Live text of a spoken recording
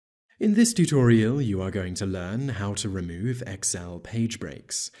In this tutorial, you are going to learn how to remove Excel page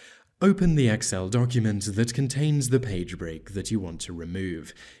breaks. Open the Excel document that contains the page break that you want to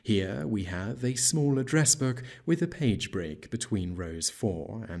remove. Here we have a small address book with a page break between rows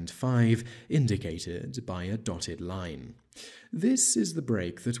 4 and 5 indicated by a dotted line. This is the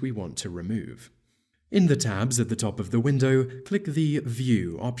break that we want to remove. In the tabs at the top of the window, click the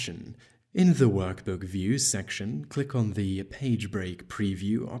View option. In the Workbook Views section, click on the Page Break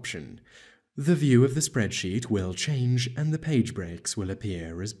Preview option. The view of the spreadsheet will change and the page breaks will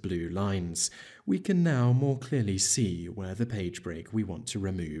appear as blue lines. We can now more clearly see where the page break we want to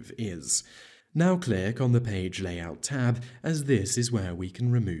remove is. Now click on the Page Layout tab, as this is where we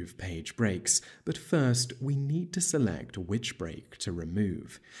can remove page breaks, but first we need to select which break to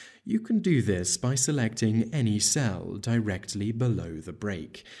remove. You can do this by selecting any cell directly below the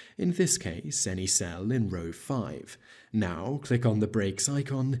break, in this case any cell in row 5. Now click on the breaks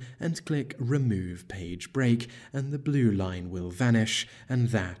icon and click Remove Page Break, and the blue line will vanish, and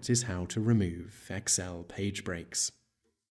that is how to remove Excel page breaks.